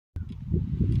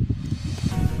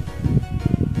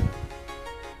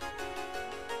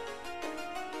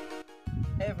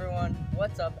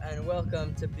What's up and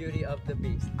welcome to Beauty of the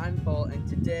Beast. I'm Paul and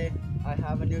today I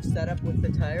have a new setup with the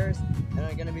tires and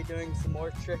I'm going to be doing some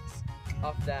more tricks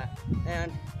off that. And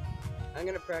I'm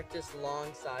going to practice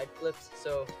long side flips,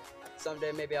 so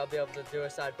someday maybe I'll be able to do a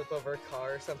side flip over a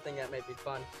car or something. That may be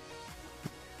fun.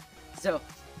 So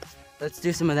let's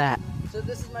do some of that. So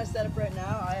this is my setup right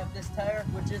now. I have this tire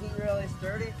which isn't really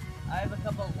sturdy. I have a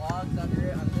couple of logs under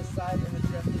it on this side and it's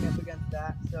resting up against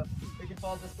that, so we can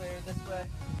fall this way or this way.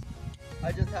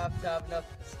 I just have to have enough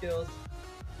skills,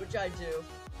 which I do.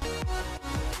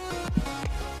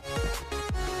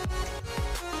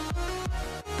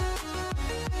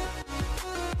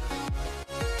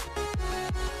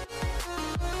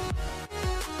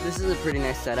 This is a pretty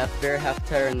nice setup. Bare half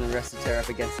tire and the rest of the tire up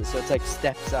against it, so it's like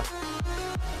steps up.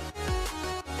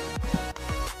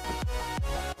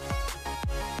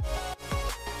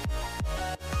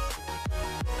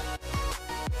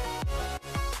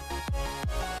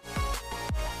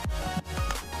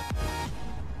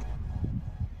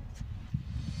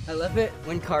 I love it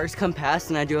when cars come past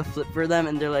and I do a flip for them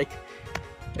and they're like,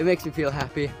 it makes me feel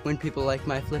happy when people like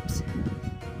my flips.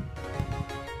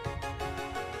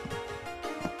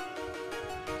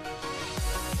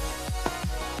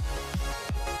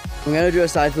 I'm gonna do a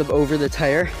side flip over the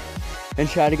tire and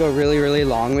try to go really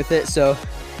long with it, so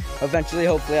eventually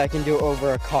hopefully I can do it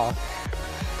over a car.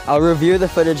 I'll review the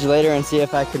footage later and see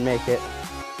if I can make it.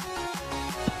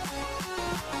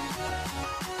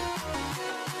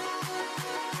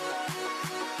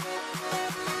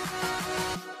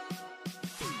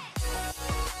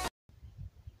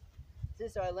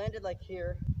 So I landed like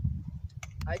here.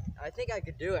 I think I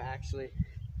could do it actually,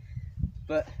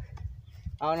 but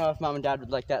I don't know if mom and dad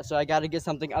would like that, so I gotta get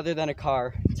something other than a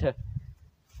car to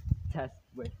test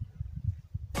with.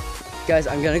 Guys,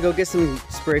 I'm gonna go get some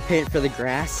spray paint for the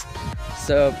grass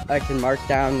so I can mark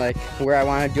down like where I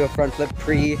want to do a front flip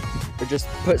pre, or just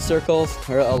put circles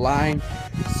or a line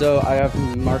so I have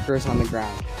markers on the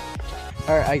ground.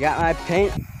 Alright, I got my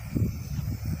paint.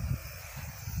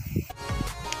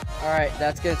 Alright,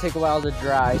 that's going to take a while to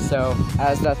dry, so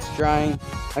as that's drying,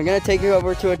 I'm going to take it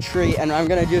over to a tree and I'm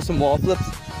going to do some wall flips.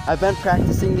 I've been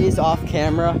practicing these off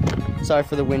camera. Sorry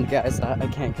for the wind, guys, I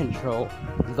can't control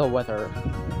the weather.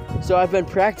 So I've been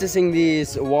practicing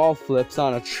these wall flips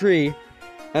on a tree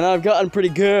and I've gotten pretty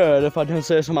good, if I don't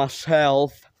say so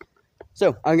myself.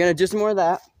 So I'm going to do some more of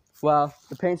that while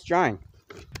the paint's drying.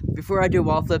 Before I do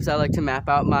wall flips, I like to map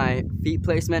out my feet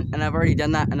placement, and I've already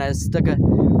done that, and I stuck a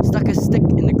stick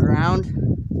in the ground.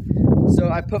 So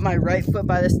I put my right foot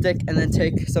by the stick and then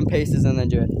take some paces and then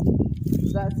do it.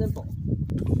 It's that simple.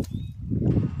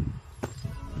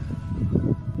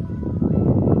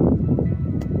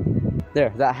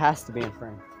 There, that has to be in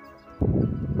frame.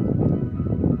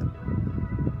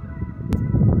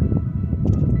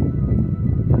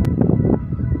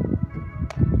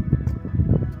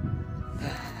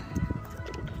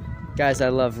 Guys, I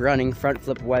love running front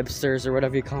flip Websters or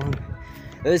whatever you call them.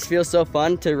 This feels so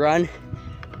fun to run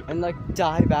and like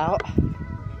dive out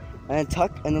and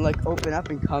tuck and then like open up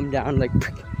and come down like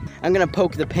I'm gonna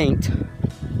poke the paint.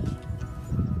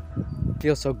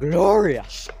 Feels so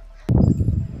glorious.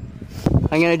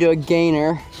 I'm gonna do a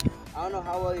gainer. I don't know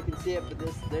how well you can see it, but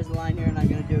there's a line here and I'm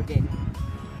gonna do a gainer.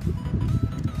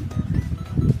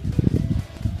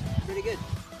 Pretty good.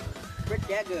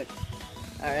 Pretty good.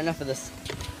 Alright, enough of this.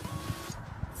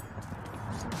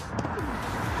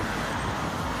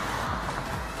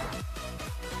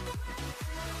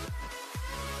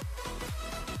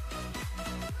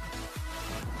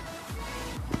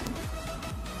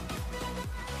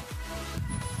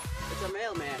 It's a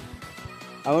mailman.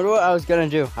 I wonder what I was gonna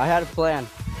do. I had a plan.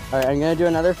 Alright, I'm gonna do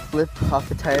another flip off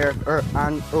the tire, or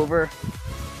on over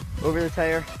the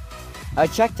tire. I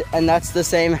checked and that's the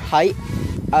same height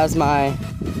as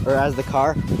as the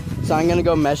car. So I'm gonna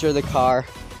go measure the car.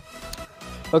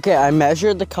 Okay, I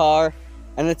measured the car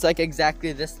and it's like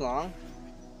exactly this long.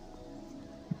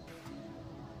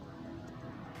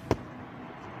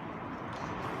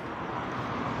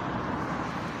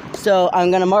 So I'm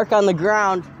gonna mark on the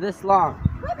ground this long.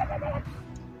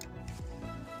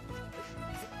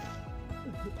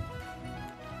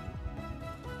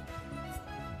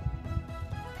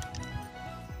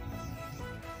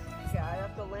 Okay, I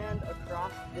have to land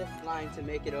across this line to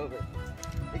make it over.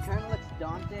 It kind of looks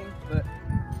daunting, but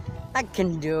I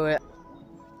can do it.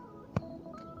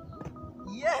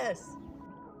 Yes!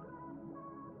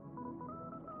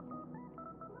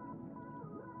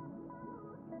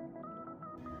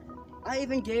 I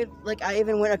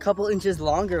even went a couple inches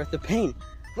longer with the paint.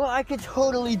 Well, I could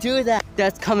totally do that.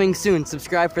 That's coming soon.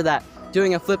 Subscribe for that.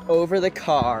 Doing a flip over the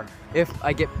car. if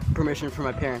I get permission from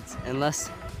my parents. Unless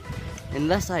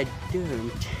I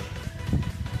don't.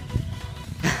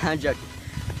 I'm joking.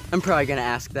 I'm probably gonna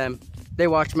ask them. They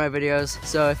watch my videos,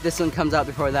 so if this one comes out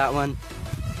before that one,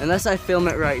 unless I film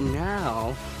it right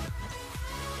now,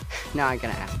 I'm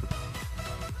gonna ask them.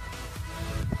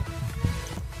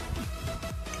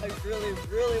 I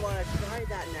really want to try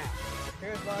that now.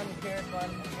 Here's one, here's one,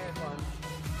 here's one.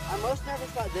 I'm most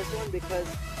nervous about this one because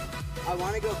I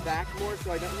want to go back more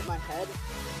so I don't hit my head.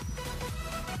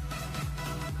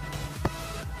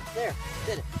 There,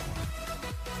 did it.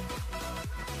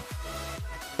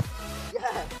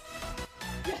 Yes!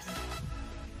 Yes!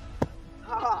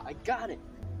 Ah, I got it!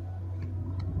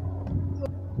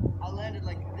 I landed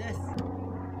like this.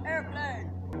 Airplane!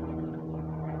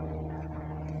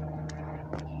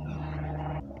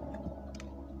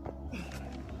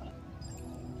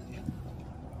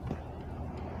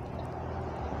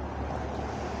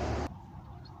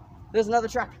 There's another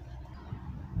track.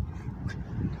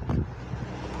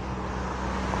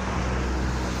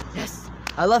 Yes!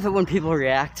 I love it when people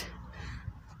react.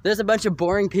 There's a bunch of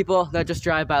boring people that just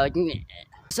drive by like, "Nyeh."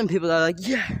 Some people that are like,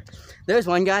 yeah. There's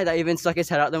one guy that even stuck his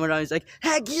head out the window and he's like,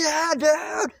 heck yeah,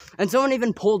 dude! And someone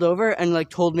even pulled over and like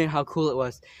told me how cool it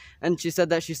was. And she said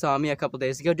that she saw me a couple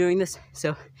days ago doing this.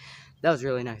 So that was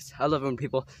really nice. I love when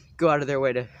people go out of their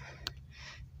way to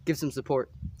give some support.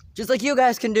 Just like you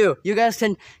guys can do. You guys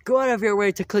can go out of your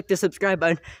way to click the subscribe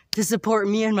button to support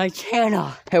me and my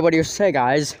channel. Hey, what do you say,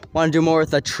 guys? Want to do more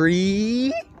with a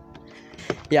tree?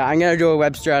 Yeah, I'm gonna do a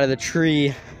Webster out of the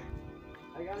tree.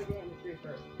 I gotta get in the tree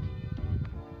first.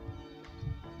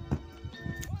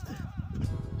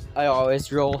 I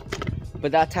always roll,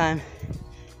 but that time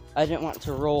I didn't want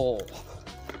to roll.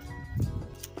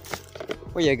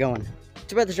 Where you going?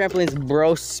 Too bad the trampoline's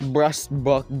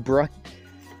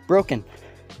broken.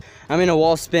 I'm in a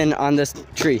wall spin on this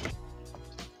tree.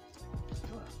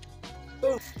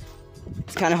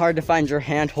 It's kind of hard to find your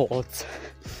handholds.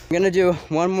 I'm gonna do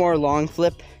one more long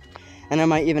flip, and I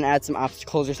might even add some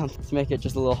obstacles or something to make it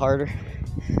just a little harder.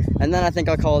 And then I think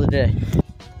I'll call it a day.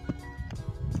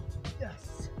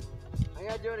 Yes. I'm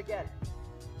gonna do it again.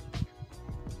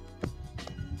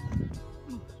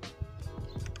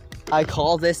 I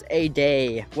call this a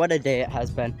day. What a day it has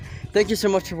been. Thank you so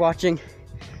much for watching.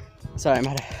 Sorry, I'm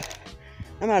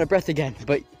out of breath again,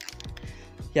 but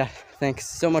yeah, thanks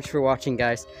so much for watching,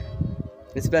 guys.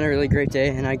 It's been a really great day,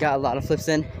 and I got a lot of flips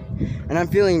in, and I'm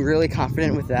feeling really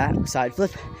confident with that side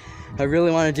flip. I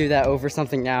really want to do that over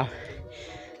something now.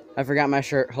 I forgot my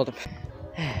shirt. Hold up.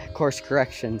 Course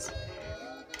corrections.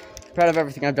 Proud of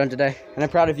everything I've done today, and I'm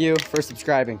proud of you for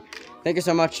subscribing. Thank you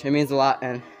so much. It means a lot,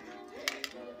 and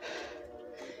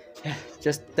yeah,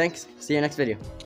 just thanks. See you next video.